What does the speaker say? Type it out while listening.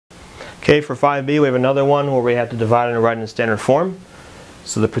Okay, for 5b we have another one where we have to divide and write in standard form.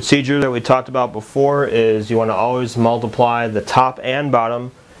 So the procedure that we talked about before is you want to always multiply the top and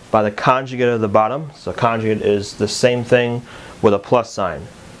bottom by the conjugate of the bottom. So conjugate is the same thing with a plus sign,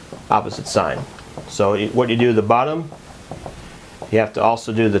 opposite sign. So what you do the bottom, you have to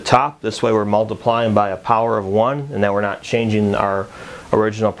also do the top. This way we're multiplying by a power of 1 and then we're not changing our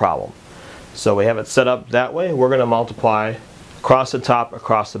original problem. So we have it set up that way. We're going to multiply across the top,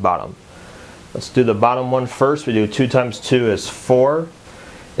 across the bottom. Let's do the bottom one first. We do 2 times 2 is 4.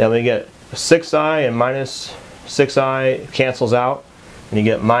 Then we get 6i and minus 6i cancels out, and you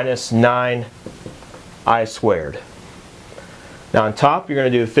get minus 9i squared. Now on top you're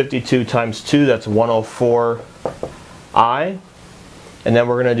going to do 52 times 2, that's 104i. And then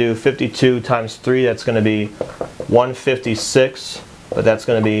we're going to do 52 times 3, that's going to be 156, but that's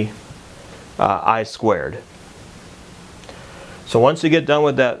going to be I squared. So once you get done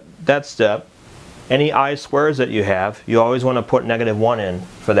with that step, any I squares that you have, you always want to put -1 in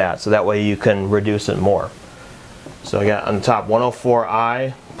for that, so that way you can reduce it more. So I got on the top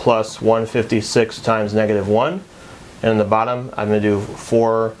 104i plus 156 times -1, and on the bottom I'm going to do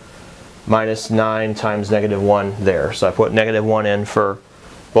 4 minus 9 times -1 there. So I put -1 in for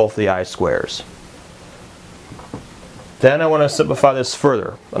both the I squares. Then I want to simplify this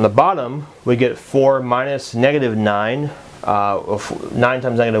further. On the bottom we get 4 minus -9, 9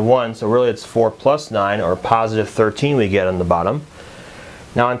 times -1, so really it's 4 plus 9, or positive 13 we get on the bottom.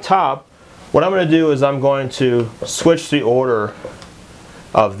 Now on top, what I'm going to do is I'm going to switch the order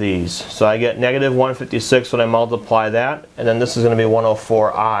of these. So I get -156 when I multiply that, and then this is going to be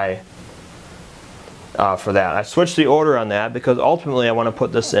 104i for that. I switched the order on that because ultimately I want to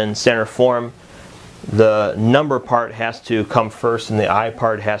put this in standard form. The number part has to come first and the I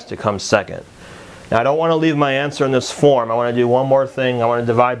part has to come second. Now I don't want to leave my answer in this form. I want to do one more thing. I want to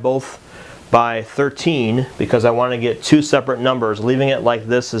divide both by 13 because I want to get two separate numbers. Leaving it like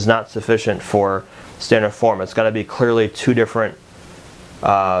this is not sufficient for standard form. It's got to be clearly two different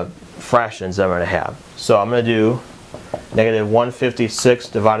fractions that I'm going to have. So I'm going to do -156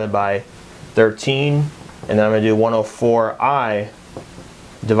 divided by 13, and then I'm going to do 104i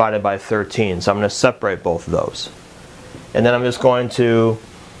divided by 13. So I'm going to separate both of those. And then I'm just going to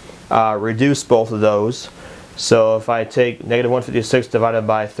reduce both of those. So if I take -156 divided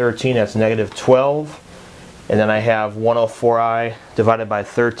by 13, that's -12. And then I have 104i divided by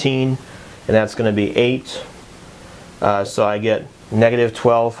 13, and that's going to be 8. So I get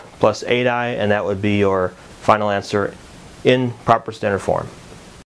 -12 plus 8i, and that would be your final answer in proper standard form.